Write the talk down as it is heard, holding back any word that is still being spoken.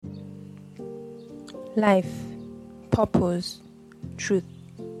Life, purpose, truth.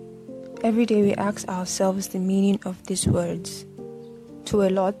 Every day we ask ourselves the meaning of these words. To a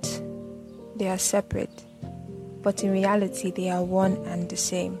lot, they are separate, but in reality they are one and the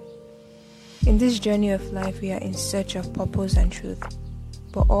same. In this journey of life, we are in search of purpose and truth,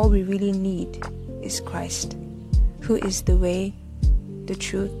 but all we really need is Christ, who is the way, the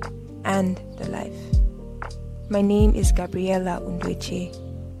truth, and the life. My name is Gabriela Undweche.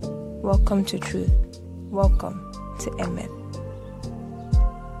 Welcome to Truth. Welcome to Emmet.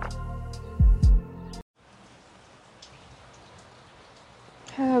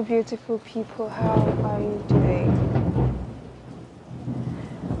 Hello, beautiful people. How are you doing?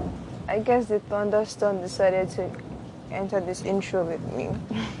 I guess the thunderstorm decided to enter this intro with me.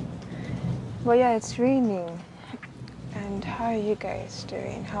 But yeah, it's raining. And how are you guys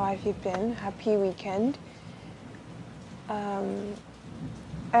doing? How have you been? Happy weekend.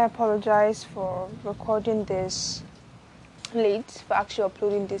 I apologize for recording this late, for actually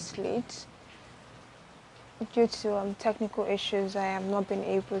uploading this late. Due to technical issues, I have not been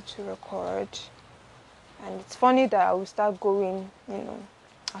able to record. And it's funny that I will start I'll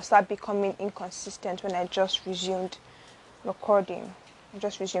start becoming inconsistent when I just resumed recording. I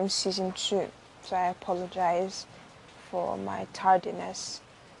just resumed season 2. So I apologize for my tardiness.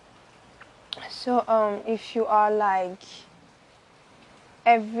 So if you are like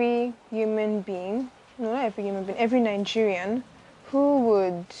every Nigerian who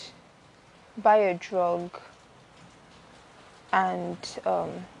would buy a drug and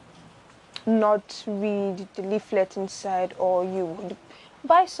not read the leaflet inside, or you would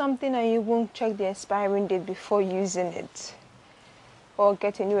buy something and you won't check the expiring date before using it, or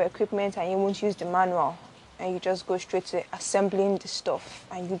get a new equipment and you won't use the manual and you just go straight to assembling the stuff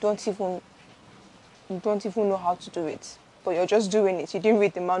and you don't even know how to do it, but you're just doing it. You didn't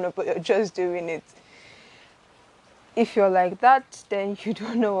read the manual, but you're just doing it. If you're like that, then you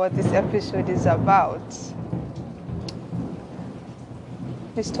don't know what this episode is about.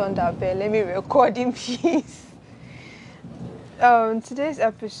 This turned out bad. Let me record in peace. Today's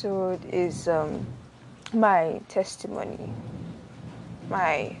episode is my testimony.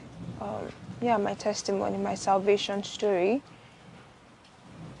 My testimony, my salvation story.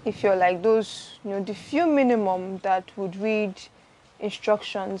 If you're like those, the few minimum that would read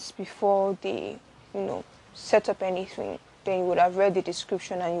instructions before they, set up anything, then you would have read the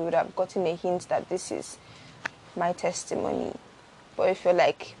description and you would have gotten a hint that this is my testimony. But if you're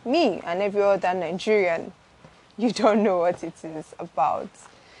like me and every other Nigerian, you don't know what it is about.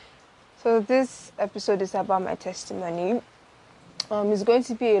 So this episode is about my testimony. It's going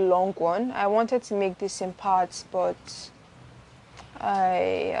to be a long one. I wanted to make this in parts, but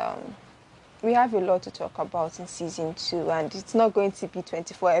we have a lot to talk about in season 2, and it's not going to be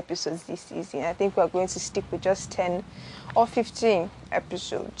 24 episodes this season. I think we're going to stick with just 10 or 15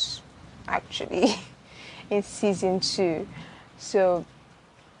 episodes, actually, in season 2. So,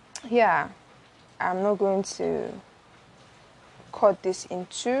 yeah, I'm not going to cut this in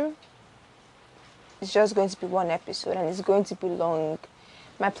 2. It's just going to be one episode, and it's going to be long.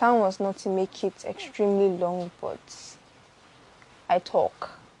 My plan was not to make it extremely long, but I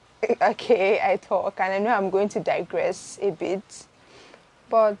talk. Okay, I talk, and I know I'm going to digress a bit,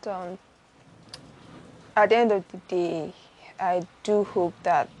 but at the end of the day, I do hope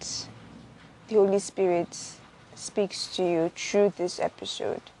that the Holy Spirit speaks to you through this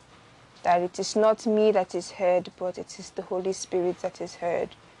episode, that it is not me that is heard, but it is the Holy Spirit that is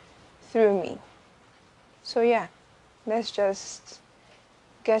heard through me. So yeah, let's just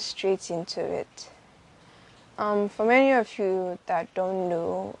get straight into it. For many of you that don't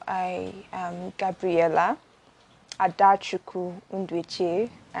know, I am Gabriela Adachukwu Undweche.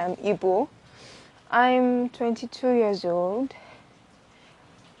 I'm Igbo. I'm 22 years old.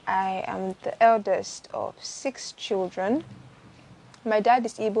 I am the eldest of 6 children. My dad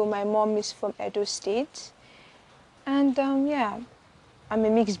is Igbo, my mom is from Edo State. And I'm a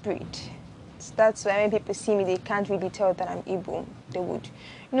mixed breed. So that's why when people see me, they can't really tell that I'm Igbo. They would,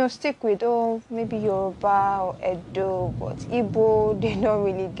 stick with, maybe Yoruba or Edo, but Igbo, they don't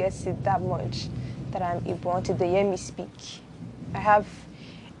really get it that much that I'm Igbo until they hear me speak. I have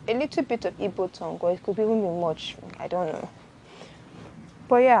a little bit of Igbo tongue, or it could even be much, I don't know.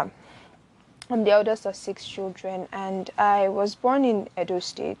 But yeah, I'm the eldest of 6 children, and I was born in Edo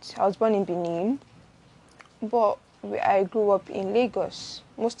State. I was born in Benin, but I grew up in Lagos.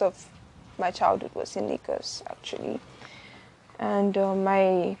 Most of my childhood was in Lagos, actually. And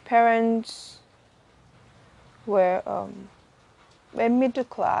my parents were middle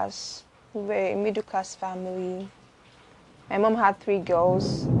class. We were a middle class family. My mom had 3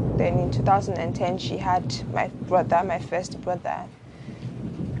 girls. Then in 2010, she had my brother, my first brother.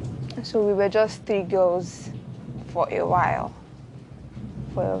 So we were just 3 girls for a while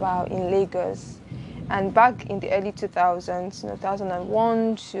in Lagos. And back in the early 2000s,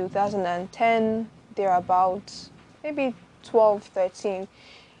 2001, 2010, thereabouts, maybe 12, 13,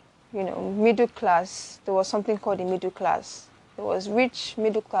 middle class, there was something called the middle class. There was rich,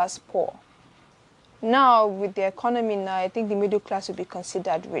 middle class, poor. Now, with the economy now, I think the middle class would be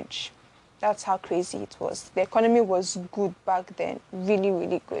considered rich. That's how crazy it was. The economy was good back then, really,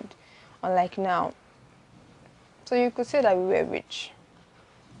 really good, unlike now. So you could say that we were rich.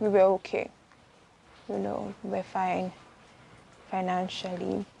 We were okay. We were fine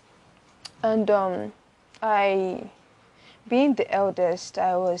financially. And being the eldest,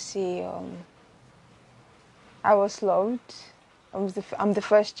 I was loved. I'm the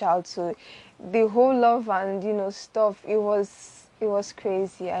first child, so the whole love and stuff, it was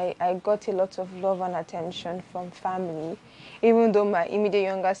crazy. I got a lot of love and attention from family, even though my immediate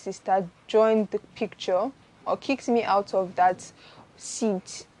younger sister joined the picture or kicked me out of that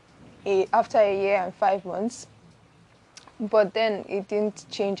seat after a year and 5 months. But then it didn't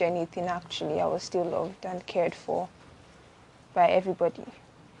change anything. Actually, I was still loved and cared for by everybody.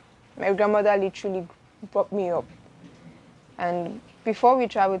 My grandmother literally brought me up. And before we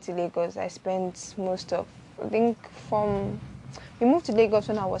traveled to Lagos, I spent we moved to Lagos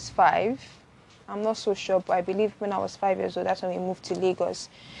when I was 5. I'm not so sure, but I believe when I was 5 years old, that's when we moved to Lagos.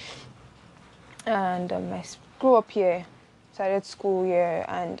 And I grew up here, started school here,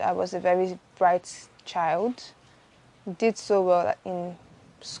 and I was a very bright child. Did so well in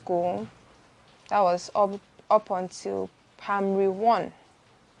school. That was up until primary 1.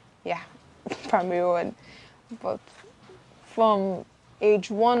 Yeah, primary 1. But from age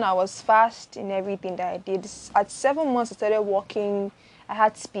 1, I was fast in everything that I did. At 7 months, I started walking. I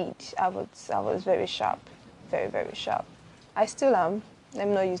had speed. I was very sharp, very, very sharp. I still am. Let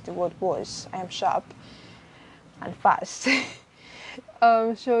me not use the word was. I am sharp and fast.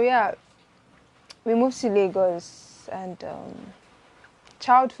 So yeah, we moved to Lagos, and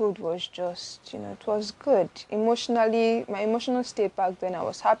childhood was just, it was good. Emotionally, my emotional state back then, I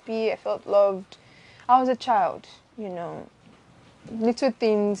was happy. I felt loved. I was a child, little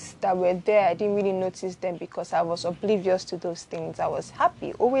things that were there, I didn't really notice them because I was oblivious to those things. I was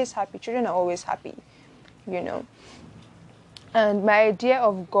happy, always happy. Children are always happy, And my idea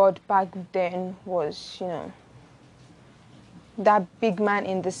of God back then was, that big man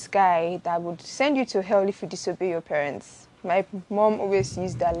in the sky that would send you to hell if you disobey your parents. My mom always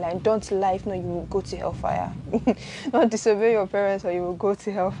used that line, don't lie, if not you will go to hellfire. Not disobey your parents or you will go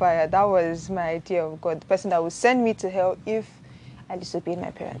to hellfire. That was my idea of God, the person that would send me to hell if I disobeyed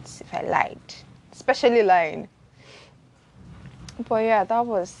my parents, if I lied, especially lying. But yeah, that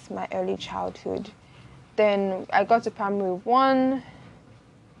was my early childhood. Then I got to primary 1.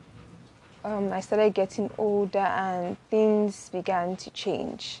 I started getting older and things began to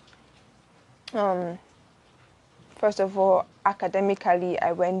change. First of all, academically,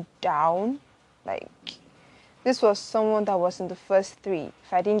 I went down. This was someone that was in the first 3.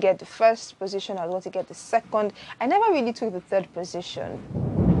 If I didn't get the first position, I was going to get the second. I never really took the third position.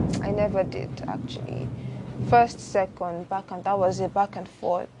 I never did, actually. First, second, that was a back and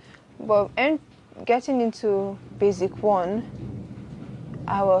forth. But getting into basic 1,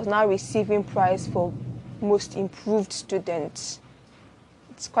 I was now receiving prize for most improved student.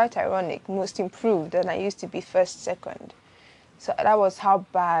 It's quite ironic, most improved, and I used to be first, second. So that was how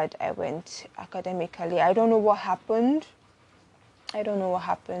bad I went academically. I don't know what happened.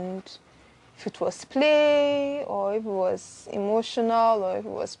 If it was play or if it was emotional or if it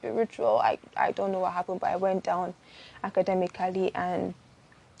was spiritual. I don't know what happened, but I went down academically, and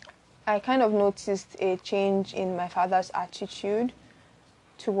I kind of noticed a change in my father's attitude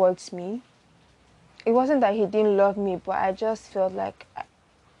towards me. It wasn't that he didn't love me, but I just felt like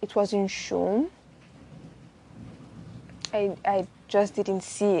it wasn't shown. I just didn't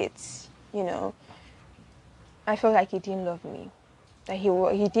see it, I felt like he didn't love me, that he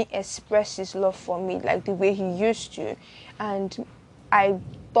didn't express his love for me like the way he used to, and I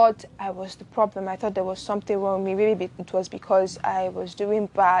thought I was the problem. I thought there was something wrong with me. Maybe it was because I was doing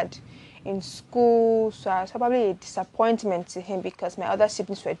bad in school, so I was probably a disappointment to him because my other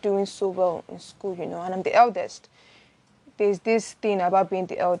siblings were doing so well in school, and I'm the eldest. There's this thing about being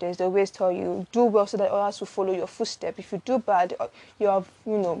the eldest. They always tell you, do well so that others will follow your footsteps. If you do bad, you have,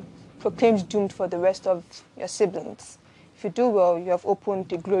 proclaimed doomed for the rest of your siblings. If you do well, you have opened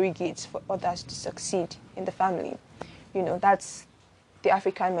the glory gates for others to succeed in the family. That's the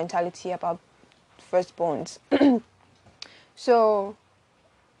African mentality about firstborns. So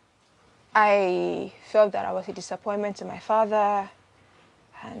I felt that I was a disappointment to my father,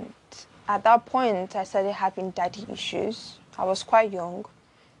 and at that point I started having daddy issues. I was quite young,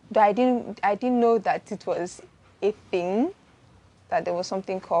 but I didn't know that it was a thing, that there was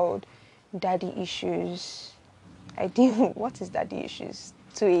something called daddy issues. I didn't what is daddy issues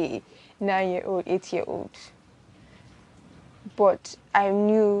to a 9-year-old, 8-year-old. But I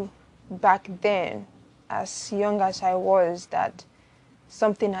knew back then, as young as I was, that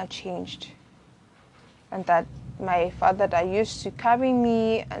something had changed, and that my father that used to carry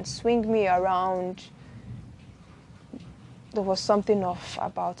me and swing me around, there was something off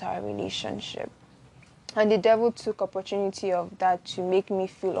about our relationship. And the devil took opportunity of that to make me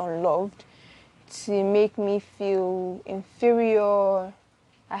feel unloved, to make me feel inferior.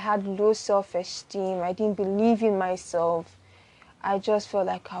 I had low self-esteem. I didn't believe in myself. I just felt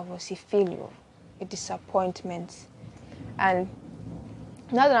like I was a failure, a disappointment. And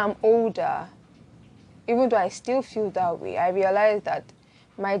now that I'm older, even though I still feel that way, I realized that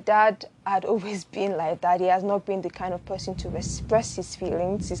my dad had always been like that. He has not been the kind of person to express his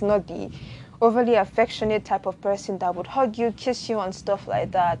feelings. He's not the overly affectionate type of person that would hug you, kiss you, and stuff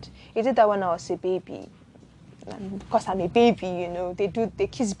like that. He did that when I was a baby. And because I'm a baby, they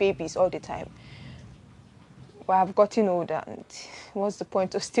kiss babies all the time. But I've gotten older, and what's the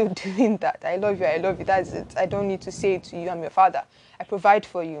point of still doing that? I love you, that's it. I don't need to say it to you, I'm your father. I provide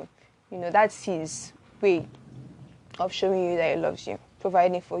for you. That's his way of showing you that he loves you,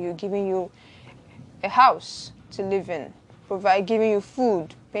 providing for you, giving you a house to live in, giving you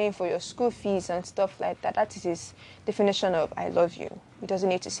food, paying for your school fees and stuff like that. That is his definition of I love you. He doesn't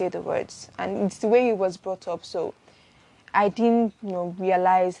need to say the words. And it's the way he was brought up, so I didn't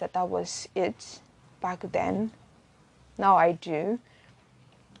realize that was it back then. Now I do.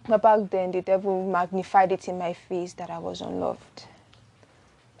 But back then, the devil magnified it in my face that I was unloved.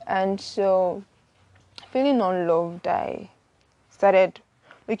 And so, feeling unloved, I started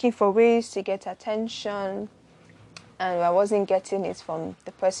looking for ways to get attention, and I wasn't getting it from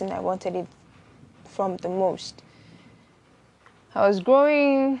the person I wanted it from the most. I was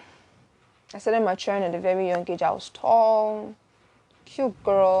growing. I started maturing at a very young age. I was tall, cute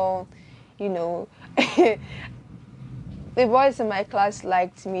girl, The boys in my class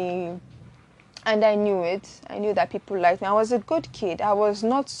liked me, and I knew it. I knew that people liked me. I was a good kid. I was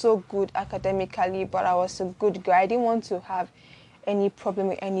not so good academically, but I was a good girl. I didn't want to have any problem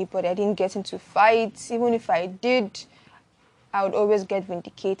with anybody. I didn't get into fights. Even if I did, I would always get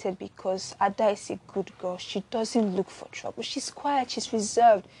vindicated because Ada is a good girl. She doesn't look for trouble. She's quiet. She's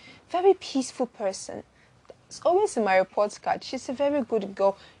reserved. Very peaceful person. It's always in my report card. She's a very good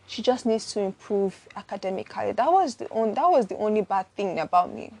girl. She just needs to improve academically. That was the only bad thing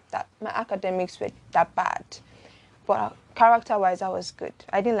about me, that my academics were that bad. But character-wise, I was good.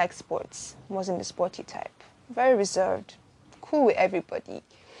 I didn't like sports. Wasn't a sporty type. Very reserved. Cool with everybody.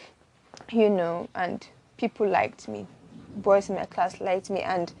 And people liked me. Boys in my class liked me.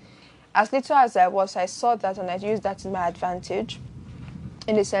 And as little as I was, I saw that and I used that to my advantage.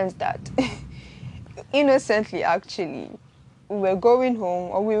 In the sense that, innocently actually, we were going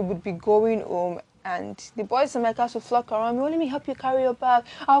home, or we would be going home, and the boys in my class would flock around me. Oh, let me help you carry your bag.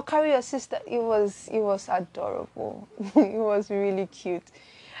 I'll carry your sister. It was adorable. It was really cute,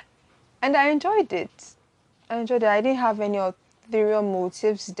 and I enjoyed it. I didn't have any ulterior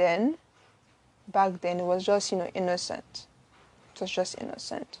motives then. Back then, it was just innocent. It was just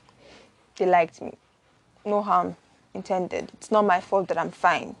innocent. They liked me. No harm intended. It's not my fault that I'm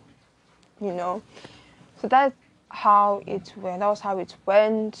fine. So that's how it went. That was how it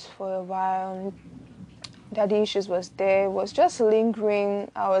went for a while. Daddy issues was there. It was just lingering.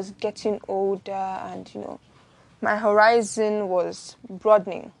 I was getting older, and my horizon was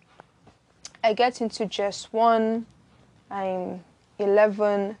broadening. I get into just one. I'm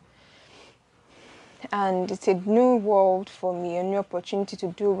 11, and it's a new world for me, a new opportunity to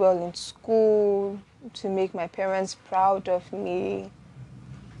do well in school, to make my parents proud of me.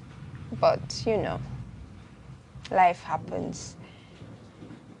 But life happens.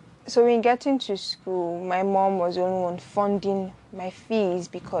 So in getting to school, my mom was the only one funding my fees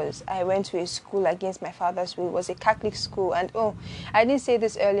because I went to a school against my father's will. It was a Catholic school, and I didn't say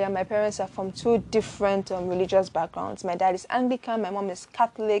this earlier, my parents are from two different religious backgrounds. My dad is Anglican, my mom is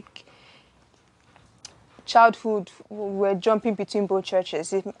Catholic. Childhood, we're jumping between both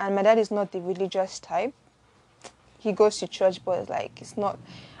churches, and my dad is not the religious type. He goes to church, but it's not,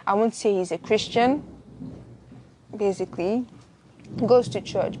 I won't say he's a Christian. Basically, he goes to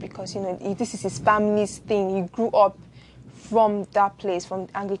church because this is his family's thing. He grew up from that place, from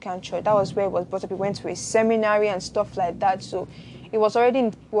the Anglican church. That was where it was brought up. He went to a seminary and stuff like that. So it was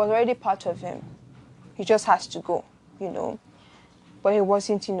already part of him. He just has to go, But he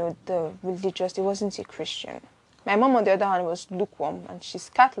wasn't, the religious. He wasn't a Christian. My mom, on the other hand, was lukewarm, and she's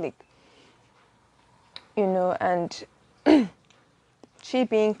Catholic. And she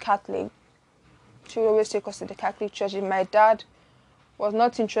being Catholic, she would always take us to the Catholic church. And my dad was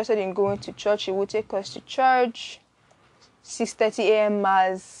not interested in going to church. He would take us to church. 6:30 a.m.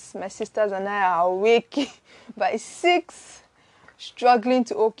 mass. My sisters and I are awake by 6, struggling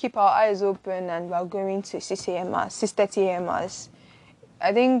to keep our eyes open, and we're going to 6 a.m. mass, 6:30 a.m. mass.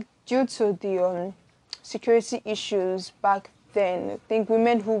 I think due to the security issues back then, I think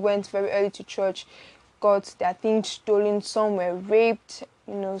women who went very early to church got their things stolen. Some were raped,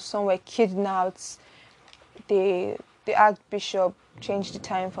 some were kidnapped. The Archbishop changed the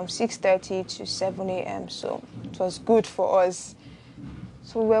time from 6:30 to 7 a.m. So it was good for us.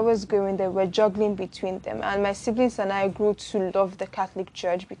 So we always going there. We're juggling between them. And my siblings and I grew to love the Catholic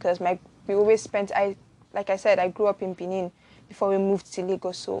Church because we always spent, like I said, I grew up in Benin before we moved to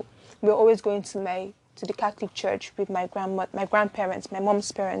Lagos. So we were always going to the Catholic Church with my grandparents, my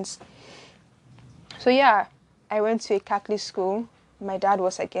mom's parents. So yeah, I went to a Catholic school. My dad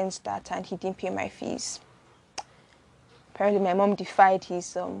was against that and he didn't pay my fees. Apparently my mom defied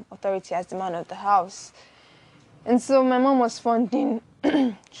his authority as the man of the house. And so my mom was funding,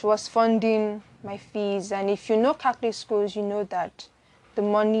 she was funding my fees. And if you know Catholic schools, you know that the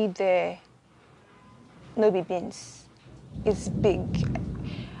money there, no be beans. It's big.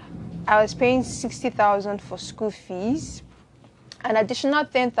 I was paying 60,000 for school fees, an additional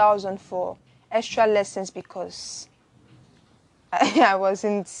 10,000 for extra lessons because I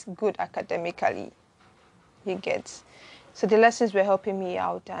wasn't good academically, you get. So the lessons were helping me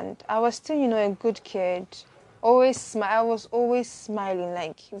out, and I was still, a good kid. I was always smiling,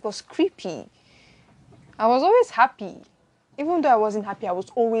 like it was creepy. I was always happy. Even though I wasn't happy, I was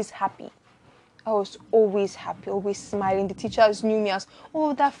always happy. I was always happy, always smiling. The teachers knew me as,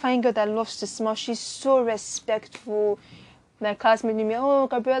 that fine girl that loves to smile. She's so respectful. My classmate knew me,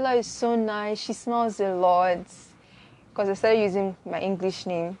 Gabriella is so nice. She smiles a lot. Because I started using my English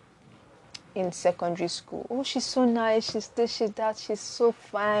name in secondary school. She's so nice. She's this, she's that. She's so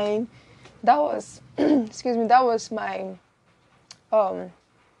fine. That was, excuse me, that was my, what's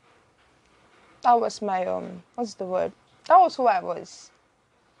the word? That was who I was.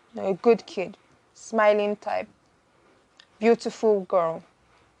 A good kid, smiling type, beautiful girl.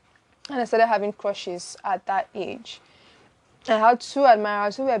 And I started having crushes at that age. I had 2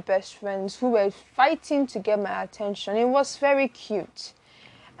 admirers who were best friends, who were fighting to get my attention. It was very cute.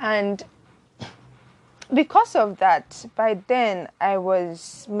 And because of that, by then,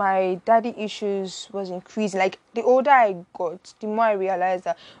 my daddy issues was increasing. Like, the older I got, the more I realized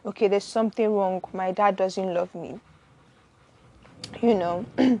that, okay, there's something wrong. My dad doesn't love me.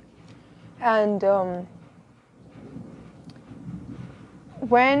 And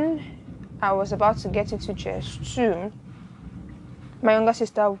when I was about to get into JS2, my younger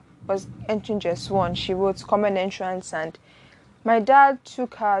sister was entering JS1. She wrote common entrance, and my dad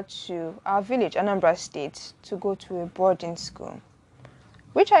took her to our village, Anambra State, to go to a boarding school,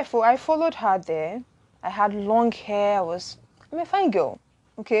 which I followed her there. I had long hair. I'm a fine girl,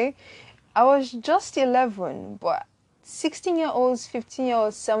 okay? I was just 11, but 16-year-olds,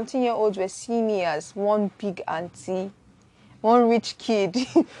 15-year-olds, 17-year-olds were seeing me as one big auntie, one rich kid,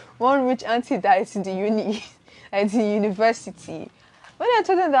 one rich auntie that is in the at the university. When I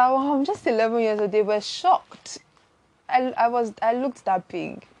told them that, I'm just 11 years old, they were shocked. I looked that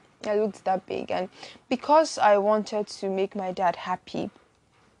big. And because I wanted to make my dad happy,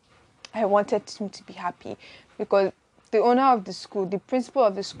 I wanted him to be happy, because the owner of the school, the principal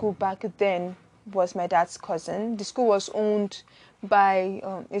of the school back then, was my dad's cousin. The school was owned by,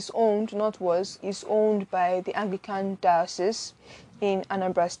 is owned by the Anglican Diocese in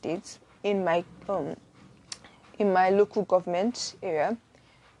Anambra State, in my local government area,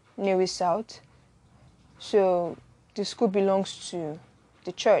 Nnewi South. So the school belongs to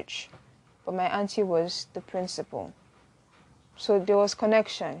the church, but my auntie was the principal. So there was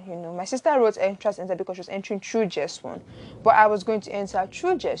connection, My sister wrote entrance enter because she was entering through JS1, but I was going to enter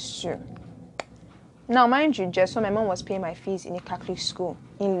through JS2. Now, mind you, JS1, my mom was paying my fees in a Catholic school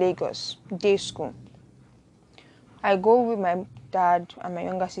in Lagos, day school. I go with my dad and my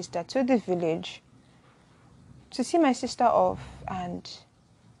younger sister to the village to see my sister off, and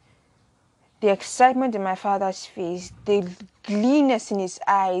the excitement in my father's face, the gleenness in his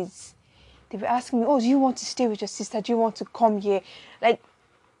eyes. They were asking me, do you want to stay with your sister? Do you want to come here? Like,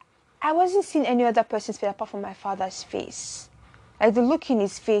 I wasn't seeing any other person's face apart from my father's face. Like the look in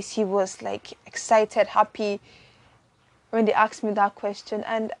his face, he was like excited, happy when they asked me that question,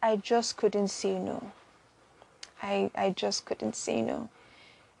 and I just couldn't say no. I just couldn't say no.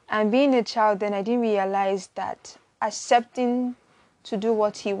 And being a child then, I didn't realize that accepting to do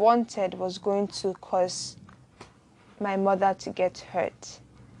what he wanted was going to cause my mother to get hurt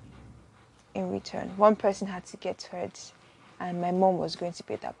in return. One person had to get hurt, and my mom was going to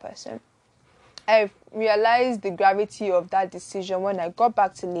be that person. I realized the gravity of that decision when I got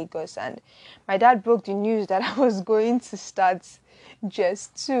back to Lagos, and my dad broke the news that I was going to start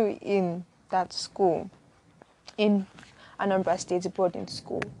just 2 in that school, in Anambra State boarding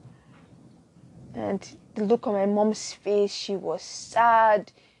school. And the look on my mom's face, she was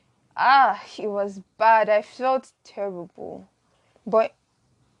sad. It was bad. I felt terrible. But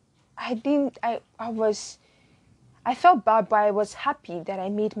I felt bad, but I was happy that I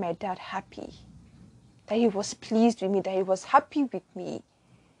made my dad happy. That he was pleased with me, that he was happy with me.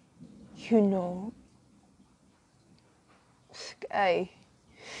 You know, it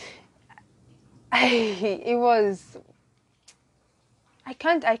was, I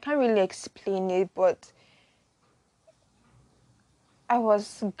can't really explain it, but I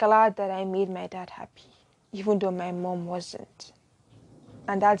was glad that I made my dad happy, even though my mom wasn't.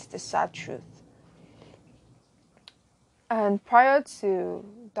 And that's the sad truth. And prior to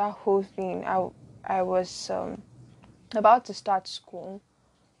that whole thing, I was about to start school,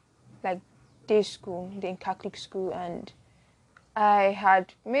 like day school, then Catholic school, and I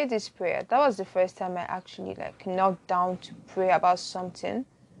had made this prayer. That was the first time I actually like knelt down to pray about something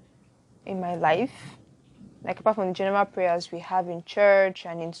in my life. Like apart from the general prayers we have in church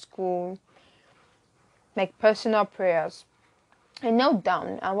and in school, like personal prayers. I knelt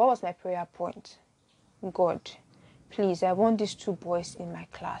down, and what was my prayer point? God, please, I want these 2 boys in my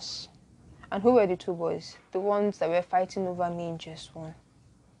class. And who were the 2 boys? The ones that were fighting over me in just one.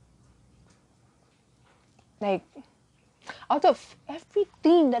 Like, out of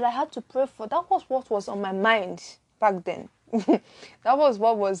everything that I had to pray for, that was what was on my mind back then. That was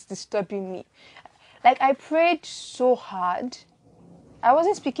what was disturbing me. Like, I prayed so hard. I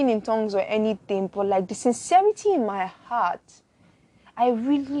wasn't speaking in tongues or anything, but like the sincerity in my heart, I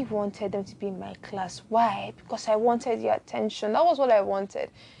really wanted them to be in my class. Why? Because I wanted their attention. That was what I wanted.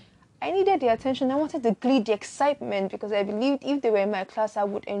 I needed the attention. I wanted the glee, the excitement, because I believed if they were in my class, I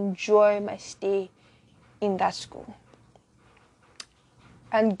would enjoy my stay in that school.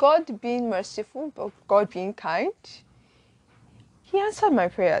 And God being merciful, but God being kind, He answered my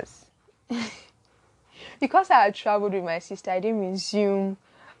prayers. Because I had traveled with my sister, I didn't resume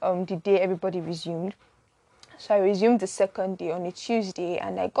the day everybody resumed. So I resumed the second day on a Tuesday,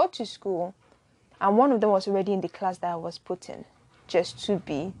 and I got to school, and one of them was already in the class that I was put in, just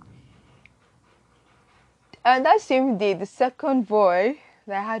 2B. And that same day, the second boy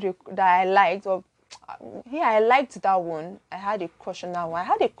that I liked, I liked that one. I had a crush on that one. I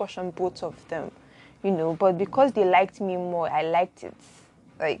had a crush on both of them, but because they liked me more, I liked it.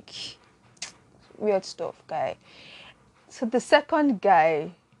 Like, weird stuff, guy. So the second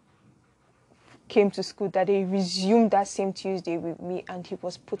guy came to school that day, resumed that same Tuesday with me, and he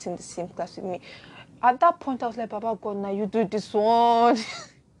was put in the same class with me. At that point, I was like, Baba God, now you do this one.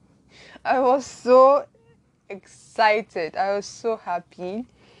 I was so excited. I was so happy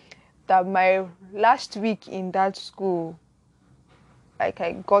that my last week in that school, like,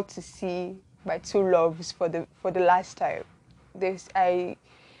 I got to see my 2 loves for the last time.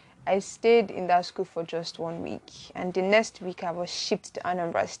 I stayed in that school for just 1 week, and the next week I was shipped to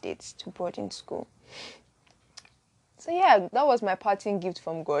Anambra State to boarding school. So yeah, that was my parting gift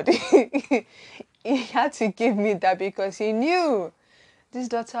from God. He had to give me that because He knew this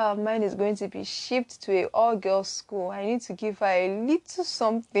daughter of mine is going to be shipped to an all-girls school. I need to give her a little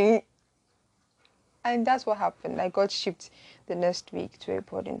something. And that's what happened. I got shipped the next week to a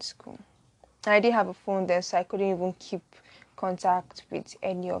boarding school. I didn't have a phone then, so I couldn't even keep contact with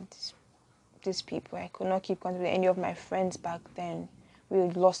any of these people. I could not keep contact with any of my friends back then. We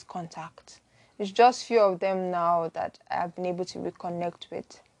lost contact. It's just few of them now that I've been able to reconnect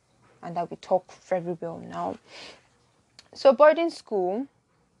with, and that we talk very well now. So boarding school,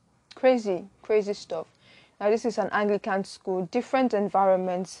 crazy stuff. Now this is an Anglican school, different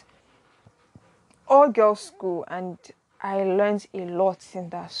environments, all girls school, and I learned a lot in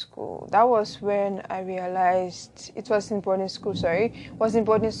that school. That was when I realized it was in boarding school,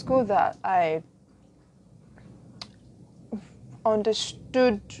 that I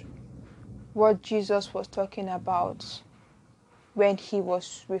understood what Jesus was talking about when He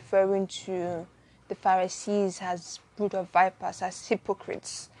was referring to the Pharisees as brood of vipers, as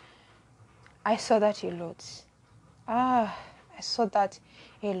hypocrites. I saw that a lot. I saw that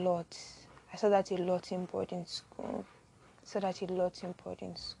a lot. I saw that a lot in boarding school. I saw that a lot in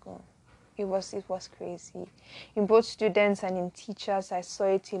boarding school. It was crazy. In both students and in teachers, I saw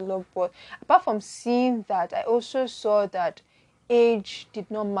it a lot. But apart from seeing that, I also saw that age did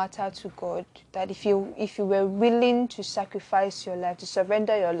not matter to God. That if you were willing to sacrifice your life, to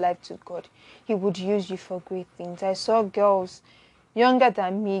surrender your life to God, He would use you for great things. I saw girls younger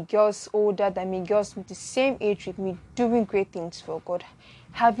than me, girls older than me, girls with the same age with me doing great things for God,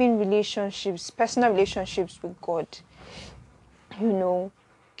 having relationships, personal relationships with God,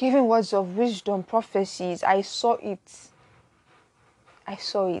 giving words of wisdom, prophecies. I saw it.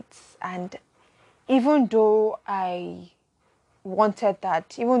 And even though I wanted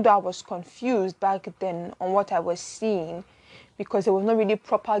that, even though I was confused back then on what I was seeing, because there was not really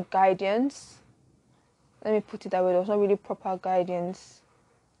proper guidance. Let me put it that way. There was not really proper guidance.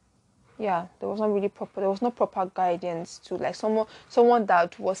 Yeah, there was no proper guidance to like someone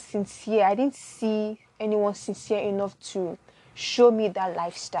that was sincere. I didn't see anyone sincere enough to show me that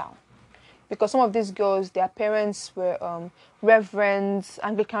lifestyle. Because some of these girls, their parents were reverends,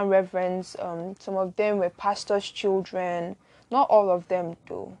 Anglican reverends. Some of them were pastors' children. Not all of them,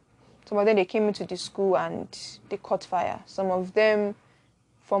 though. Some of them, they came into the school and they caught fire. Some of them,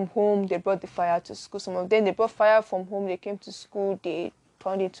 from home, they brought the fire to school. Some of them, they brought fire from home. They came to school. They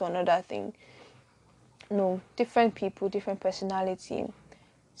turned it to another thing. No, different people, different personality.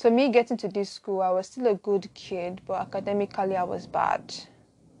 So me getting to this school, I was still a good kid, but academically I was bad.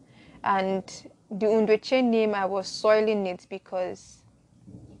 And the Undweche name, I was soiling it because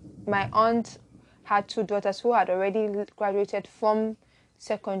my aunt had two daughters who had already graduated from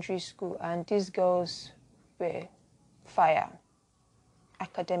secondary school, and these girls were fire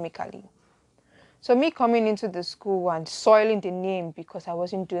academically. So me coming into the school and soiling the name because I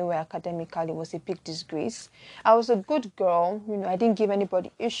wasn't doing well academically was a big disgrace. I was a good girl, I didn't give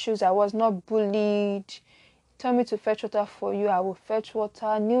anybody issues. I was not bullied. Tell me to fetch water for you, I will fetch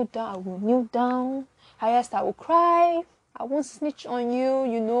water. Kneel down, I will kneel down. Highest, I will cry. I won't snitch on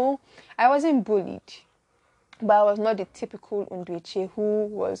you, I wasn't bullied. But I was not the typical Undweche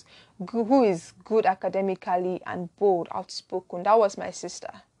who is good academically and bold, outspoken. That was my sister.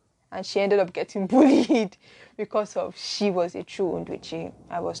 And she ended up getting bullied because she was a true Undweche.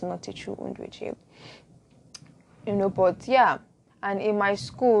 I was not a true Undweche. But yeah. And in my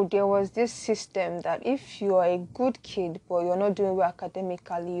school, there was this system that if you are a good kid, but you're not doing well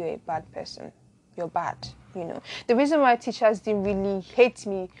academically, you're a bad person. You're bad, The reason why teachers didn't really hate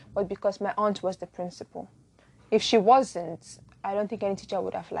me was because my aunt was the principal. If she wasn't, I don't think any teacher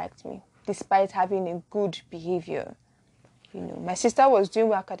would have liked me, despite having a good behavior. My sister was doing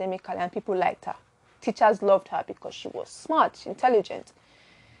well academically and people liked her. Teachers loved her because she was smart, intelligent.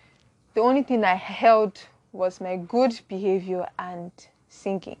 The only thing I held was my good behavior and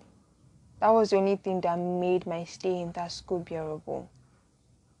singing. That was the only thing that made my stay in that school bearable.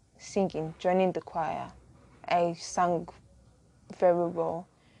 Singing, joining the choir. I sang very well.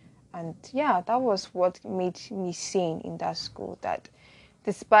 And yeah, that was what made me sane in that school. That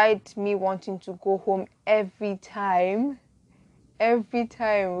despite me wanting to go home every time we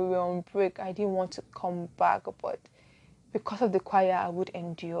were on break, I didn't want to come back. But because of the choir, I would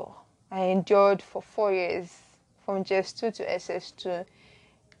endure. I endured for 4 years, from JS2 to SS2.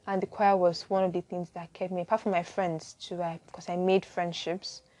 And the choir was one of the things that kept me, apart from my friends too, because I made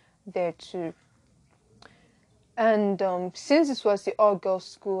friendships there too. And since this was the all-girls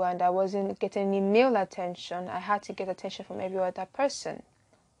school and I wasn't getting any male attention, I had to get attention from every other person.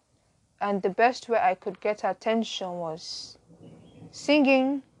 And the best way I could get attention was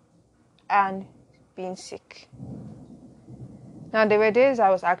singing and being sick. Now, there were days I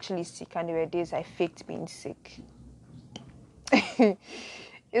was actually sick and there were days I faked being sick.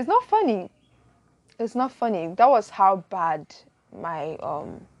 It's not funny. That was how bad my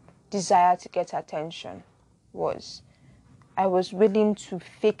desire to get attention was. I was willing to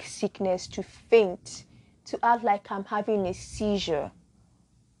fake sickness, to faint, to act like I'm having a seizure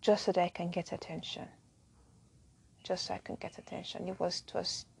just so that I can get attention. It was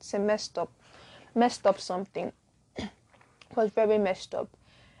messed up something. It was very messed up.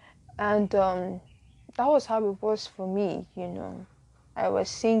 And that was how it was for me, I was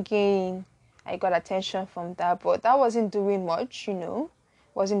singing, I got attention from that, but that wasn't doing much,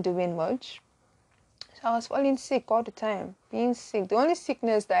 wasn't doing much. So I was falling sick all the time, being sick. The only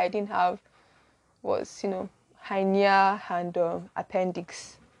sickness that I didn't have was, hernia and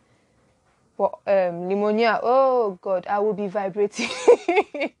appendix. But pneumonia, oh God, I will be vibrating.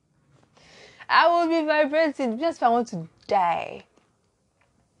 I will be vibrating just if I want to die.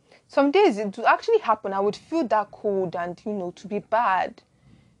 some days it would actually happen. I would feel that cold and, to be bad.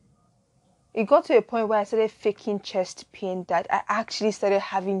 It got to a point where I started faking chest pain that I actually started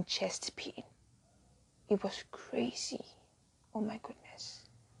having chest pain. It was crazy. Oh my goodness.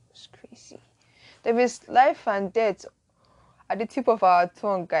 It was crazy. There is life and death at the tip of our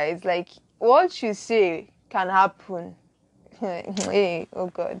tongue, guys. Like, what you say can happen. Hey, oh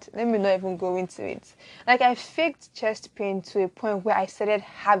God, let me not even go into it. Like, I faked chest pain to a point where I started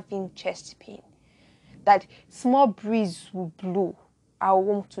having chest pain. That small breeze will blow. I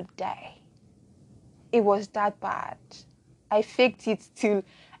want to die. It was that bad. I faked it till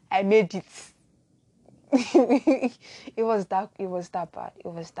I made it. It was that bad. It was that bad. It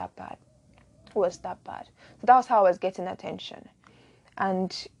was that bad. So that was how I was getting attention.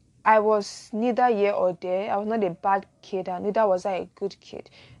 And I was neither here or there. I was not a bad kid, and neither was I a good kid.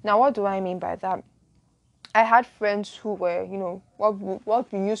 Now, what do I mean by that? I had friends who were,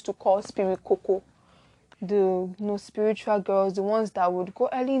 what we used to call spirit coco. The spiritual girls, the ones that would go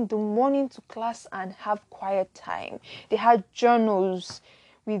early in the morning to class and have quiet time. They had journals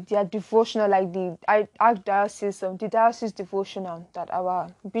with their devotional, like the diocese devotional that our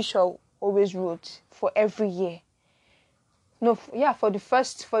bishop always wrote for every year. For the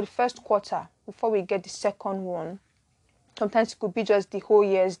first quarter before we get the second one. Sometimes it could be just the whole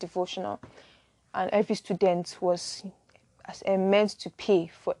year's devotional, and every student was meant to pay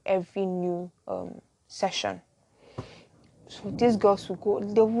for every new session. So these girls they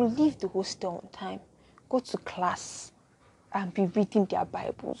will leave the hostel on time, go to class, and be reading their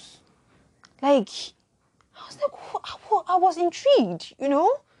Bibles. Like, I was like, I was intrigued,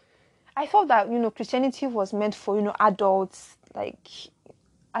 I thought that, Christianity was meant for, adults. Like,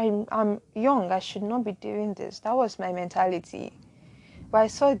 I'm young, I should not be doing this. That was my mentality. But I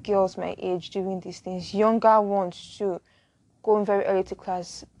saw girls my age doing these things, younger ones too, going very early to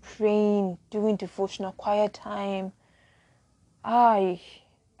class, praying, doing devotional, quiet time.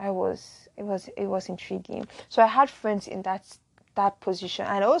 It was intriguing. So I had friends in that position,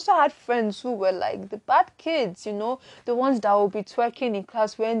 and I also had friends who were like the bad kids, the ones that will be twerking in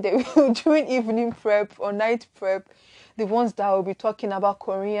class when they were doing evening prep or night prep, the ones that will be talking about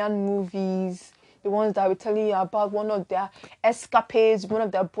Korean movies, the ones that will tell you about one of their escapades, one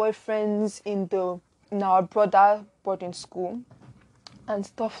of their boyfriends in our brother boarding school and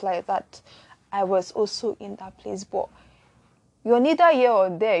stuff like that. I was also in that place, but you're neither here or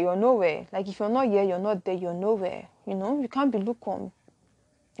there, you're nowhere. Like, if you're not here, you're not there, you're nowhere. You can't be lukewarm.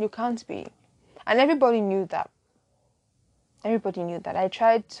 You can't be. And everybody knew that. I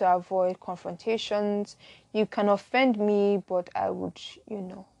tried to avoid confrontations. You can offend me, but I would,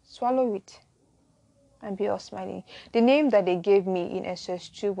 swallow it and be all smiling. The name that they gave me in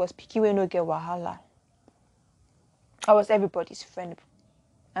SS2 was Pikiwe no Ge Wahala. I was everybody's friend.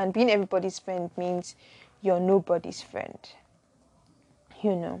 And being everybody's friend means you're nobody's friend.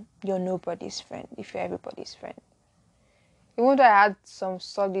 You're nobody's friend if you're everybody's friend. Even though I had some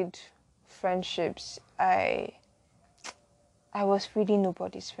solid friendships, I was really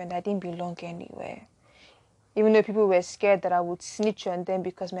nobody's friend. I didn't belong anywhere. Even though people were scared that I would snitch on them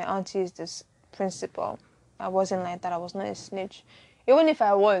because my auntie is this principal. I wasn't like that. I was not a snitch. Even if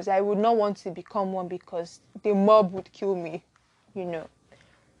I was, I would not want to become one because the mob would kill me,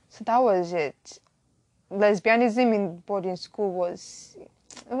 So that was it. Lesbianism in boarding school was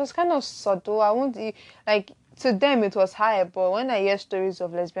kind of subtle. To them it was high, but when I hear stories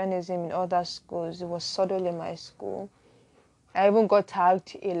of lesbianism in other schools, it was subtle in my school. I even got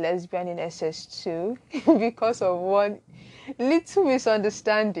tagged a lesbian in SS2 because of one little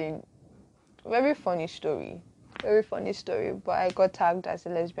misunderstanding. Very funny story, but I got tagged as a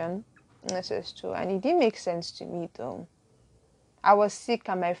lesbian in SS2, and it didn't make sense to me though. I was sick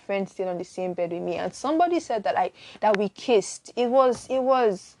and my friend stayed on the same bed with me, and somebody said that we kissed. It was.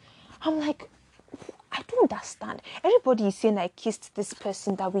 I'm like, I don't understand. Everybody is saying I kissed this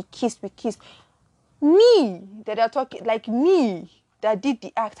person, that we kissed. Me, that they're talking, like me, that did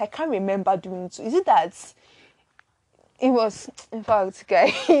the act. I can't remember doing so. Is it that? It was, in fact,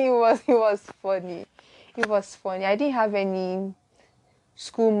 guy, it was funny. It was funny. I didn't have any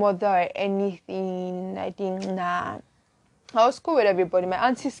school mother or anything. Nah. I was cool with everybody. My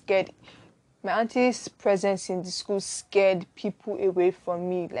auntie's presence in the school scared people away from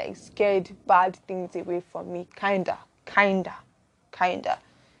me, like scared bad things away from me. Kinda.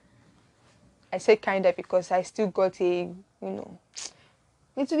 I say kinda because I still got little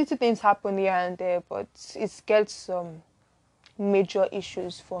things happen here and there, but it scared some major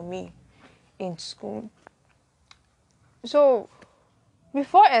issues for me in school. So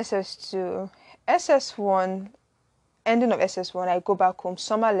before SS2, SS1, ending of SS1, I go back home,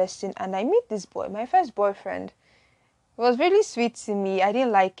 summer lesson, and I meet this boy, my first boyfriend. He was really sweet to me. I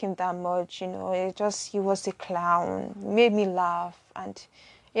didn't like him that much, he was a clown. He made me laugh, and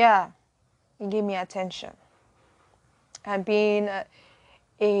yeah, he gave me attention. And being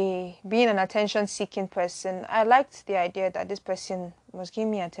an attention-seeking person, I liked the idea that this person was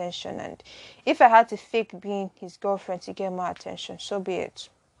giving me attention, and if I had to fake being his girlfriend to get my attention, so be it.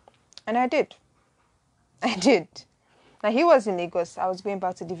 And I did. I did. Now, he was in Lagos. I was going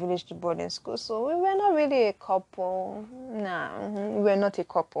back to the village to boarding school, so we were not really a couple. Nah, we were not a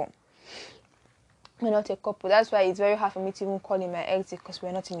couple. We're not a couple. That's why it's very hard for me to even call him my ex, because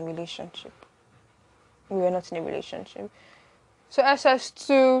we're not in a relationship. We were not in a relationship. So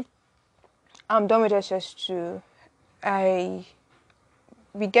SS2, I'm done with SS2.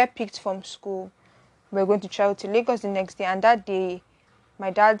 We get picked from school. We're going to travel to Lagos the next day, and that day, my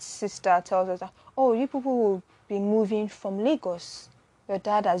dad's sister tells us that, oh, you people will be moving from Lagos. Your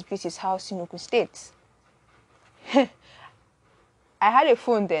dad has built his house in Ogun State. I had a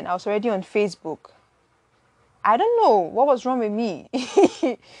phone then. I was already on Facebook. I don't know what was wrong with me.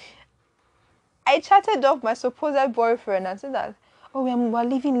 I chatted up my supposed boyfriend and said that, oh, we're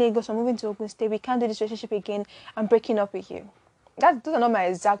leaving Lagos, we're moving to Ogun State, we can't do this relationship again, I'm breaking up with you. Those are not my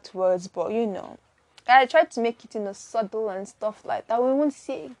exact words, but I tried to make it subtle and stuff like that. We won't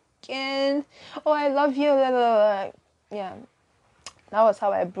see again. Oh, I love you. Blah, blah, blah. Yeah, that was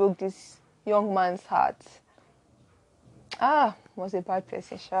how I broke this young man's heart. Was a bad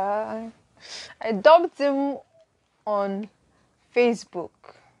person. I dumped him on Facebook.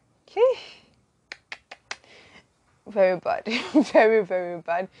 Okay. Very bad. Very, very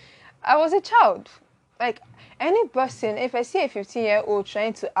bad. I was a child. Like any person, if I see a 15-year-old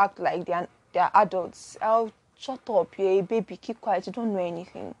trying to act like they're adults, I'll shut up, you're a baby, keep quiet, you don't know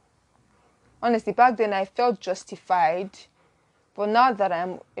anything. Honestly, back then I felt justified. But now that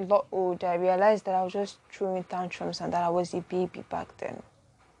I'm a lot older, I realized that I was just throwing tantrums and that I was a baby back then.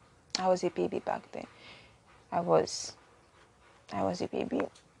 I was a baby.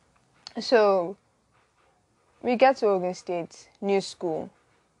 So we get to Ogun State, new school,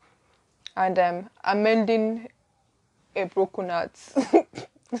 and I'm mending a broken heart.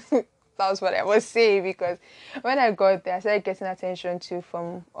 That was what I was saying, because when I got there, I started getting attention too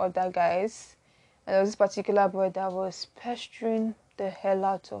from other guys. And there was this particular boy that was pestering the hell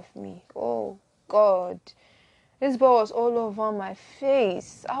out of me. Oh, God. This boy was all over my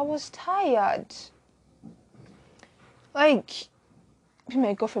face. I was tired. Like, be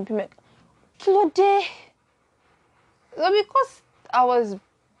my girlfriend, Claude. So because I was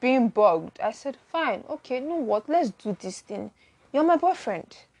being bugged, I said, fine, okay, you know what? Let's do this thing. You're my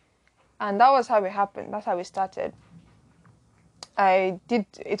boyfriend. And that was how it happened. That's how it started.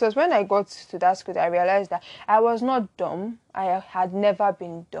 It was when I got to that school that I realized that I was not dumb. I had never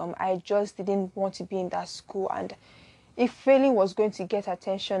been dumb. I just didn't want to be in that school. And if failing was going to get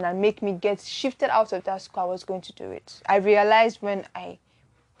attention and make me get shifted out of that school, I was going to do it. I realized when I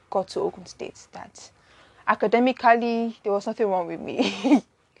got to Ogun State that academically, there was nothing wrong with me.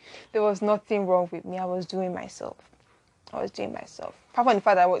 There was nothing wrong with me. I was doing myself. Apart from the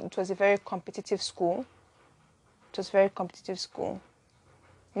fact that it was a very competitive school.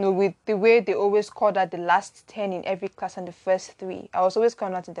 With the way they always called out the last 10 in every class and the first 3. I was always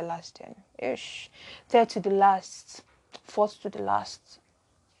coming out in the last 10. Ish. 3rd to the last, 4th to the last,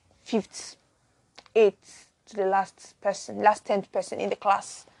 5th, 8th to the last 10th person in the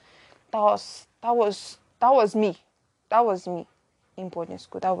class. That was me. That was me in boarding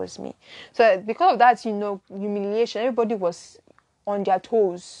school. That was me. So because of that, humiliation, everybody was on their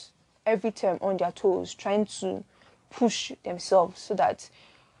toes, every term on their toes, trying to push themselves so that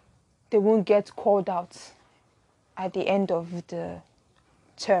they won't get called out at the end of the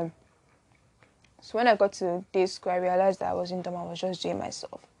term. So when I got to day school, I realized that I wasn't dumb. I was just doing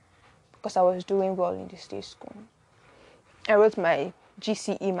myself because I was doing well in this day school. I wrote my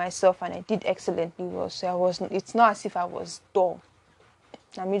GCE myself and I did excellently well. So it's not as if I was dull.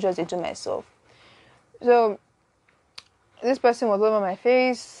 I just did it myself. So this person was over my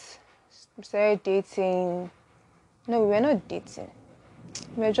face. We started dating. No, we were not dating.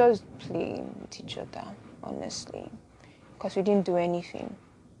 We were just playing with each other, honestly, because we didn't do anything.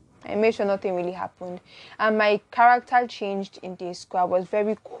 I made sure nothing really happened. And my character changed in day school. I was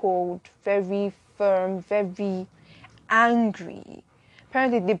very cold, very firm, very angry.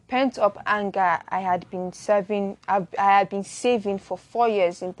 Apparently, the pent-up anger I had been saving for 4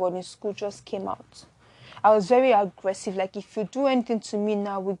 years in boarding school just came out. I was very aggressive. Like, if you do anything to me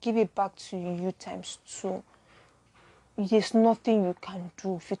now, we'll give it back to you times 2. There's nothing you can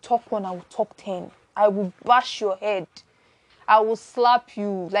do. If you talk 1, I will talk 10. I will bash your head. I will slap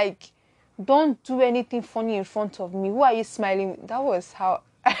you. Like, don't do anything funny in front of me. Who are you smiling with? That was how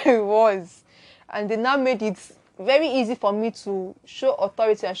I was. And they now made it very easy for me to show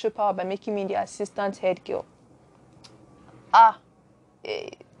authority and show power by making me the assistant head girl.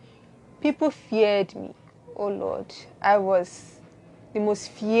 People feared me. Oh Lord, I was the most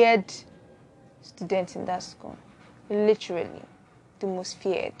feared student in that school. Literally, the most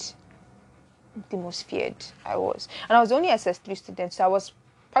feared. The most feared I was. And I was only SS3 student, so I was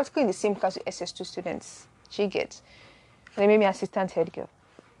practically in the same class with SS2 students. She gets. They made me assistant head girl.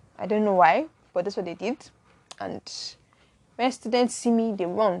 I don't know why, but that's what they did. And when students see me, they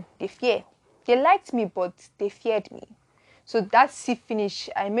run, they fear. They liked me, but they feared me. So that C finish,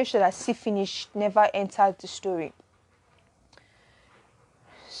 I made sure that C finish never entered the story.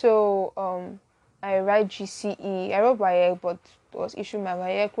 So I write GCE. I wrote WAEC, but there was issue with my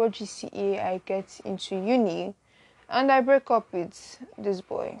WAEC. Wrote GCE. I get into uni, and I break up with this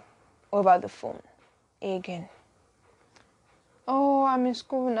boy over the phone again. Oh, I'm in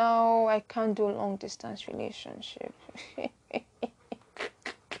school now. I can't do long distance relationship.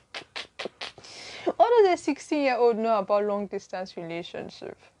 What does a 16-year-old know about long distance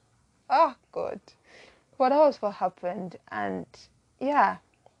relationship? Oh God. But that was what happened. And yeah,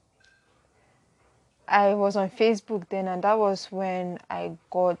 I was on Facebook then, and that was when I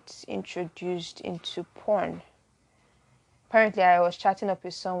got introduced into porn. Apparently I was chatting up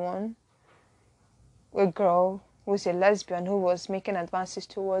with someone, a girl who's a lesbian, who was making advances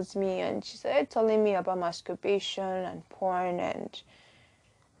towards me, and she started telling me about masturbation and porn, and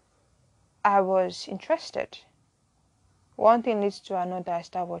I was interested. One thing leads to another. I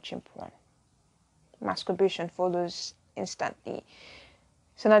start watching porn. Masturbation follows instantly.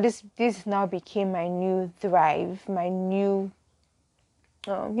 So now this now became my new thrive, my new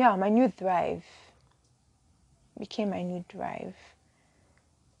thrive. Became my new drive.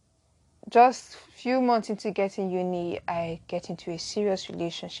 Just few months into getting uni, I get into a serious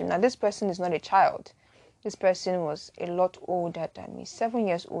relationship. Now this person is not a child. This person was a lot older than me, 7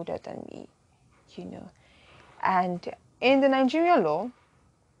 years older than me, And in the Nigerian law,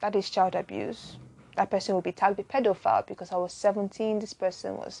 that is child abuse. That person will be tagged a pedophile because I was 17. This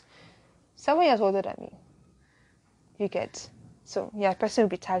person was 7 years older than me. You get? So, yeah, person will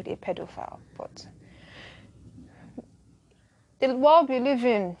be tagged a pedophile. But the world we live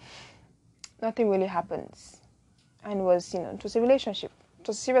in, nothing really happens. And it was a relationship. It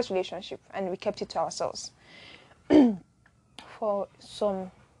was a serious relationship. And we kept it to ourselves for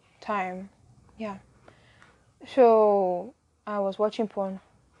some time. Yeah. So, I was watching porn,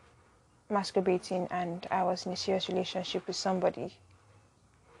 masturbating, and I was in a serious relationship with somebody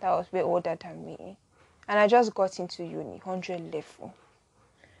that was way older than me. And I just got into uni, 100 level.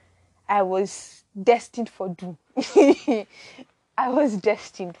 I was destined for doom. I was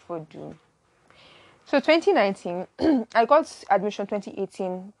destined for doom. So 2019, I got admission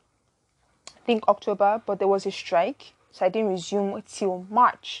 2018, I think October, but there was a strike, so I didn't resume till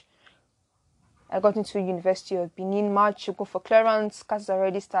March. I got into University of Benin. March to go for clearance. Classes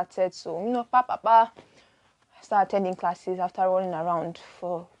already started. So, I started attending classes after running around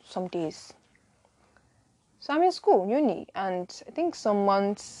for some days. So I'm in school, uni. And I think some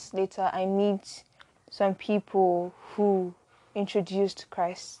months later, I meet some people who introduced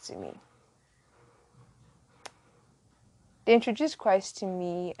Christ to me. They introduced Christ to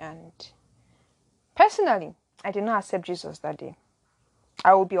me, and personally, I did not accept Jesus that day.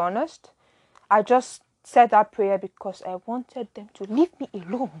 I will be honest. I just said that prayer because I wanted them to leave me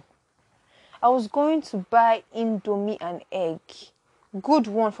alone. I was going to buy Indomie and egg. Good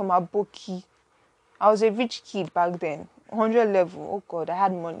one from Aboki. I was a rich kid back then. 100 level. Oh God, I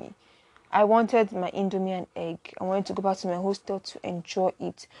had money. I wanted my Indomie and egg. I wanted to go back to my hostel to enjoy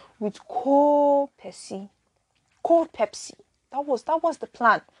it with cold Pepsi. Cold Pepsi. That was the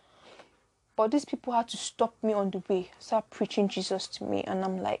plan. But these people had to stop me on the way. Start preaching Jesus to me. And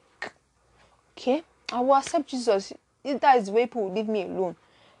I'm like, okay, I will accept Jesus. If that is the way people will leave me alone.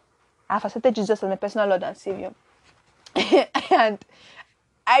 I've accepted Jesus as my personal Lord and Savior. And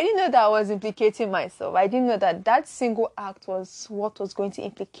I didn't know that I was implicating myself. I didn't know that single act was what was going to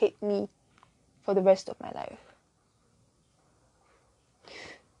implicate me for the rest of my life.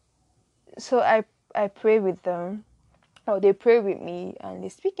 So I pray with them, or they pray with me, and they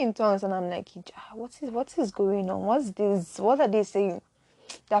speak in tongues, and I'm like, what is going on? What's this? What are they saying?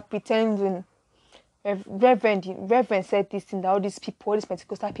 They're pretending. Reverend said this thing, that all these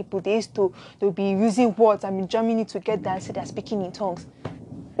Pentecostal people, they'll be using words. I'm in Germany to get that, so they're speaking in tongues.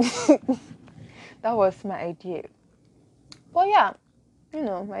 That was my idea. But yeah,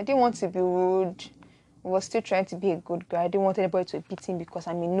 I didn't want to be rude. I was still trying to be a good girl. I didn't want anybody to beat me because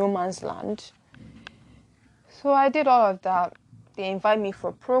I'm in no man's land. So I did all of that. They invite me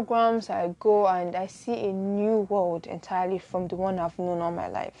for programs. I go and I see a new world entirely from the one I've known all my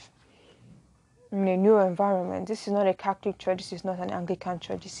life. In a new environment. This is not a Catholic church. This is not an Anglican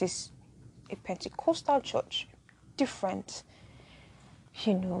church. This is a Pentecostal church. Different.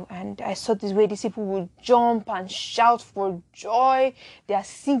 And I saw this way these people would jump and shout for joy. They are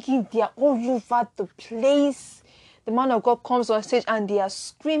singing. They are all over the place. The man of God comes on stage and they are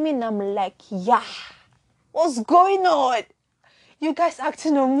screaming. I'm like, yeah, what's going on? You guys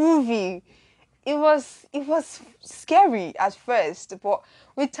acting a movie. It was scary at first, but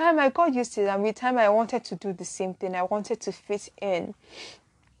with time I got used to it, and with time I wanted to do the same thing. I wanted to fit in,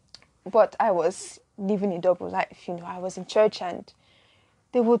 but I was living a double life. I was in church and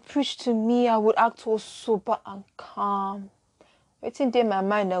they would preach to me. I would act all sober and calm. Waiting in my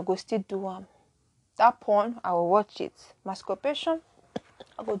mind, I go still do them. That porn, I will watch it. Masturbation,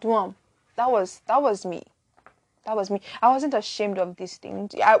 I go do them. That was me. That was me. I wasn't ashamed of these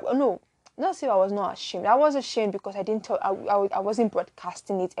things. Not say I was not ashamed. I was ashamed because I didn't tell. I wasn't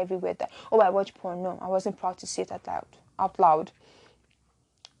broadcasting it everywhere. That I watch porn. No, I wasn't proud to say it out loud.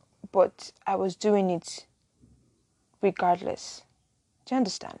 But I was doing it regardless. Do you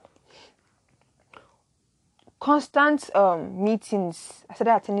understand? Constant meetings. I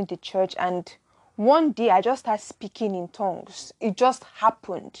started attending the church, and one day I just started speaking in tongues. It just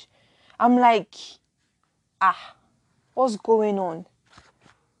happened. I'm like, what's going on?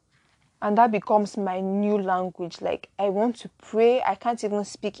 And that becomes my new language. Like, I want to pray. I can't even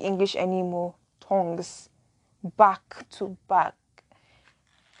speak English anymore. Tongues. Back to back.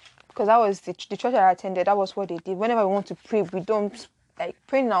 Because that was the church I attended. That was what they did. Whenever we want to pray, we don't,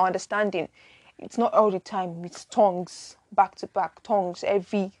 praying in our understanding. It's not all the time. It's tongues. Back to back. Tongues.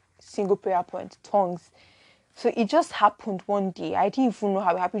 Every single prayer point. Tongues. So it just happened one day. I didn't even know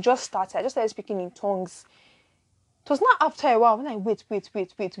how it happened. It just started. I just started speaking in tongues. It was not after a while when I wait.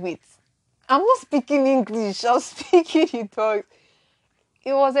 I'm not speaking English. I was speaking in tongues.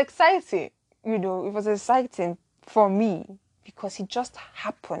 It was exciting. It was exciting for me because it just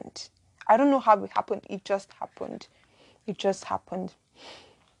happened. I don't know how it happened. It just happened.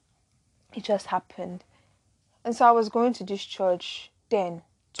 And so I was going to this church then.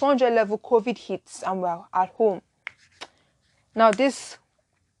 200 level COVID hits and we're at home. Now this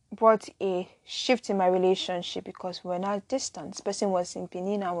brought a shift in my relationship because we're not distant. This person was in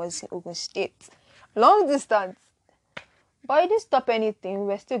Benin, I was in Ogun State. Long distance. But it didn't stop anything. We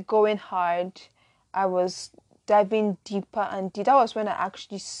were still going hard. I was diving deeper and that was when I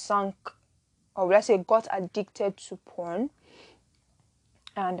actually sank, or let's say got addicted to porn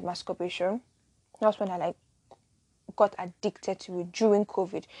and masturbation. That was when I got addicted to it during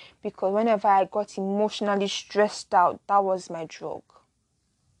COVID, because whenever I got emotionally stressed out, that was my drug.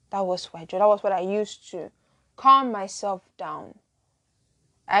 That was what I used to calm myself down.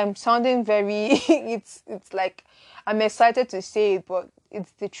 I'm sounding very, it's like, I'm excited to say it, but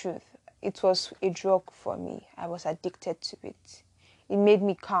it's the truth. It was a drug for me. I was addicted to it. It made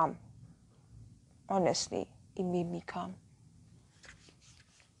me calm. Honestly, it made me calm.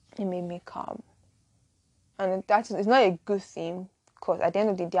 And it's not a good thing, because at the end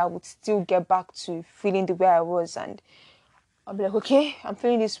of the day, I would still get back to feeling the way I was, and I'll be like, okay, I'm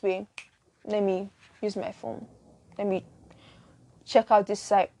feeling this way. Let me use my phone. Let me check out this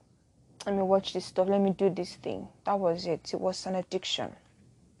site. Let me watch this stuff. Let me do this thing. That was it. It was an addiction.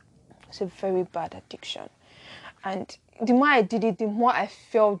 It's a very bad addiction. And the more I did it, the more I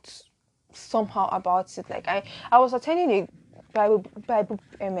felt somehow about it. Like I was attending a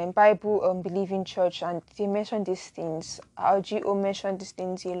Bible believing church, and they mentioned these things. RGO mentioned these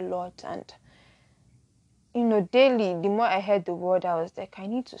things a lot, and daily, the more I heard the word, I was like, I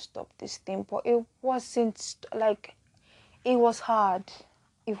need to stop this thing. But it wasn't like, it was hard.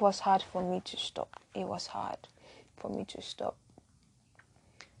 It was hard for me to stop.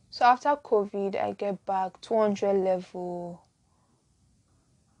 So after COVID, I get back 200 level.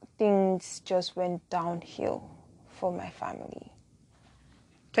 Things just went downhill for my family.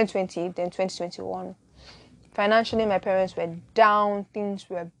 2020, then 2021. Financially, my parents were down. Things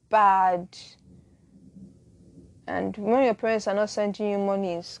were bad. And when your parents are not sending you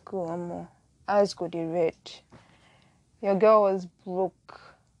money in school, eyes go the red. Your girl was broke.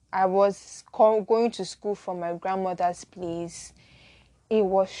 I was going to school from my grandmother's place. It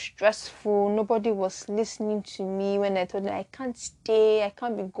was stressful. Nobody was listening to me when I told them I can't stay. I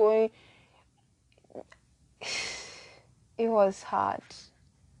can't be going. It was hard.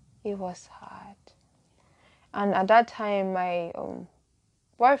 And at that time, my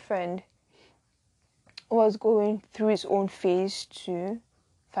boyfriend was going through his own phase too,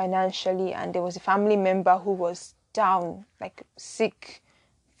 financially, and there was a family member who was down, like sick,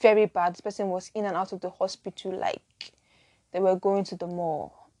 very bad. This person was in and out of the hospital, like they were going to the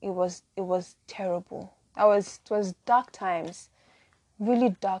mall. It was terrible. It was dark times,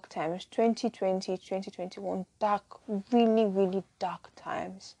 really dark times. 2020, 2021, dark, really, really dark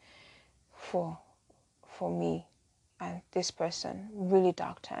times for me and this person. Really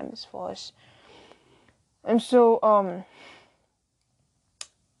dark times for us. And so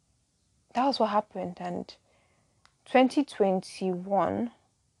that was what happened. And 2021,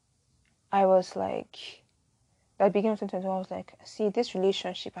 I was like, at the beginning of 2021, I was like, see, this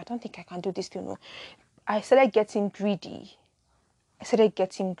relationship, I don't think I can do this thing. No. I started getting greedy.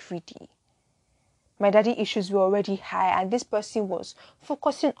 My daddy issues were already high, and this person was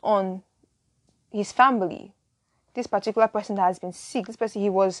focusing on his family. This particular person that has been sick, this person, he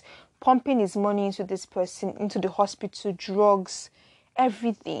was pumping his money into this person, into the hospital, drugs,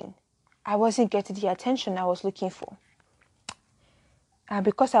 everything. I wasn't getting the attention I was looking for. And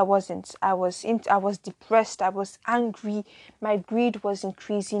because I was depressed, I was angry. My greed was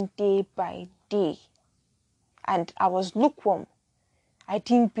increasing day by day. And I was lukewarm. I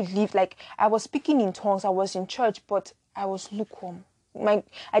didn't believe, like, I was speaking in tongues, I was in church, but I was lukewarm. I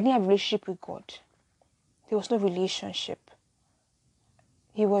didn't have a relationship with God. There was no relationship.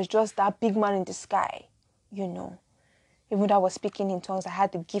 He was just that big man in the sky, Even though I was speaking in tongues, I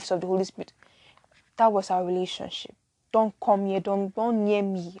had the gifts of the Holy Spirit. That was our relationship. Don't come here, don't near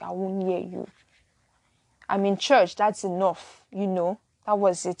me, I won't near you. I'm in church, that's enough, That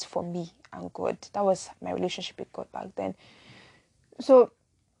was it for me and God. That was my relationship with God back then. So,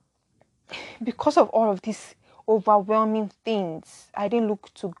 because of all of these overwhelming things, I didn't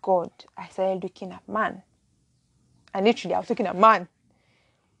look to God. I started looking at man. And literally, I was looking at man.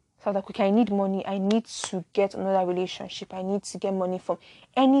 So I was like, okay, I need money. I need to get another relationship. I need to get money from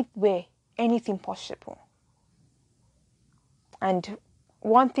anywhere, anything possible. And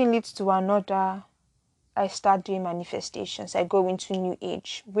one thing leads to another. I start doing manifestations. I go into New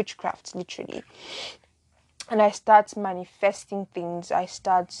Age, witchcraft, literally. And I start manifesting things. I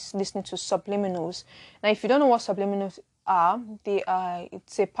start listening to subliminals. Now, if you don't know what subliminals are,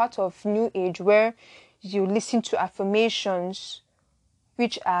 it's a part of New Age where you listen to affirmations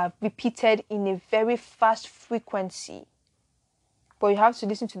which are repeated in a very fast frequency. But you have to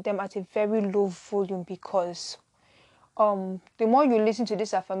listen to them at a very low volume because the more you listen to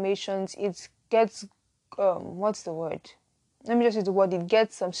these affirmations, it gets, what's the word? Let me just use the word. It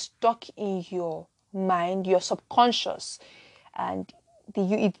gets stuck in your mind, your subconscious, and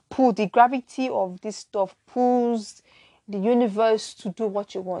the gravity of this stuff pulls the universe to do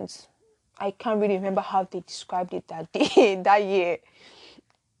what you want. I can't really remember how they described it that day, that year.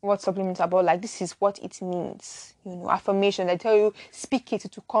 What supplements about, like, this is what it means, affirmation. I tell you, speak it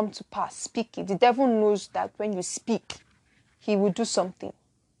to come to pass. Speak it. The devil knows that when you speak, he will do something.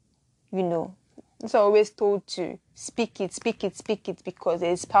 It's always told to speak it, because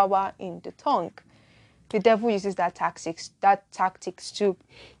there is power in the tongue. The devil uses that tactics to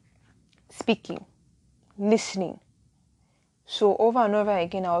speaking, listening. So over and over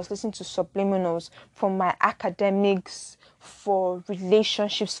again, I was listening to subliminals for my academics, for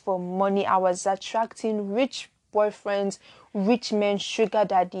relationships, for money. I was attracting rich boyfriends, rich men, sugar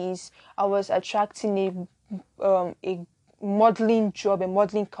daddies. I was attracting a modeling job, a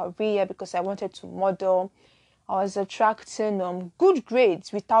modeling career because I wanted to model. I was attracting good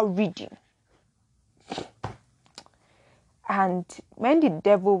grades without reading. And when the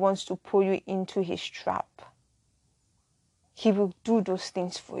devil wants to pull you into his trap, he will do those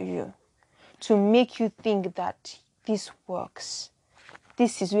things for you to make you think that this works.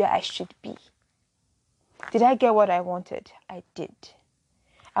 This is where I should be. Did I get what I wanted? I did.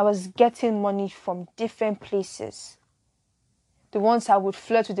 I was getting money from different places. The ones I would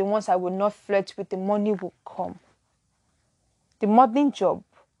flirt with, the ones I would not flirt with, the money will come. The modeling job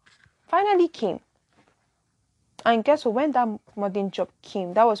finally came. And guess what? When that modeling job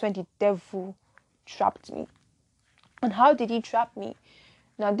came, that was when the devil trapped me. And how did he trap me?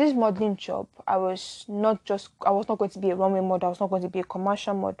 Now, this modeling job, I was not going to be a runway model. I was not going to be a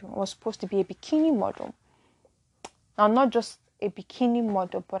commercial model. I was supposed to be a bikini model. Now, not just a bikini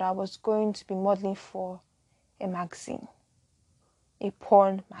model, but I was going to be modeling for a magazine, a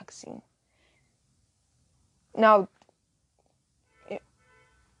porn magazine. Now,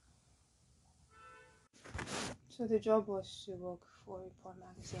 so the job was to work for a porn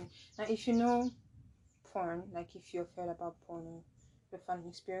magazine. Now, if you know porn, like if you've heard about porn or you've had an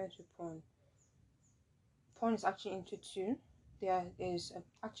experience with porn is actually into two. There is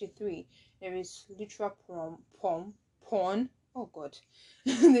actually three. There is literal porn. Oh God,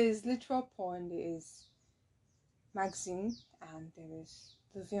 there is literal porn. There is magazine, and there is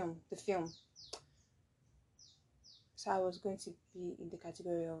the film. So I was going to be in the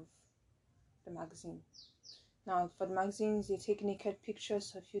category of the magazine. Now, for the magazines, they take naked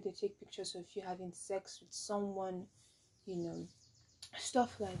pictures of you. They take pictures of you having sex with someone,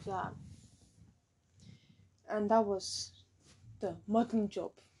 stuff like that. And that was the modeling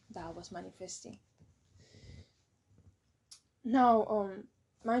job that I was manifesting. Now,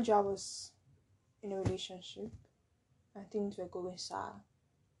 mind you, I was in a relationship and things were going sour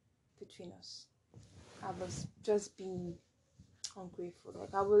between us. I was just being ungrateful.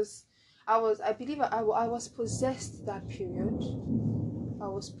 Like I believe I was possessed that period. I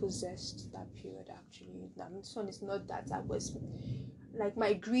was possessed that period actually. Now, this one is not that I was like,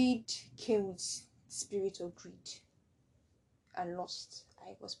 my greed came with spirit of greed and lust.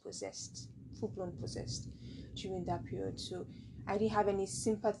 I was possessed, full-blown possessed during that period. So I didn't have any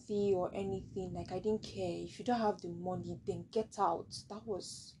sympathy or anything. Like, I didn't care. If you don't have the money, then get out. That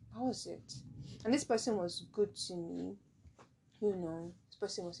was it. And this person was good to me. This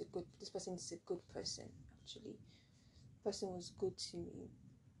person is a good person, actually. This person was good to me.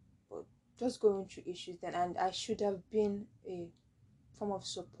 But just going through issues then, and I should have been a form of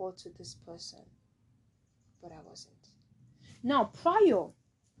support to this person. But I wasn't. Now,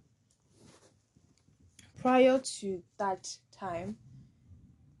 prior to that time,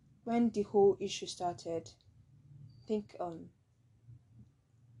 when the whole issue started, I think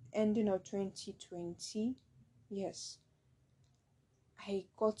ending of 2020, yes, I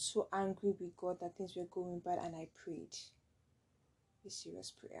got so angry with God that things were going bad, and I prayed a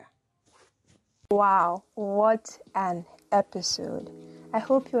serious prayer. Wow, what an episode. I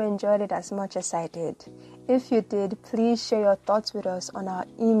hope you enjoyed it as much as I did. If you did, please share your thoughts with us on our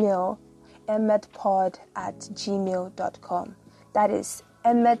email, emmetpod@gmail.com. That is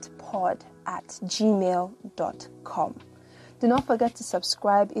emmetpod@gmail.com. Do not forget to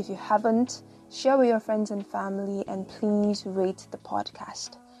subscribe if you haven't, share with your friends and family, and please rate the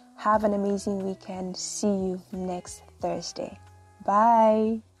podcast. Have an amazing weekend. See you next Thursday.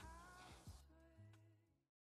 Bye.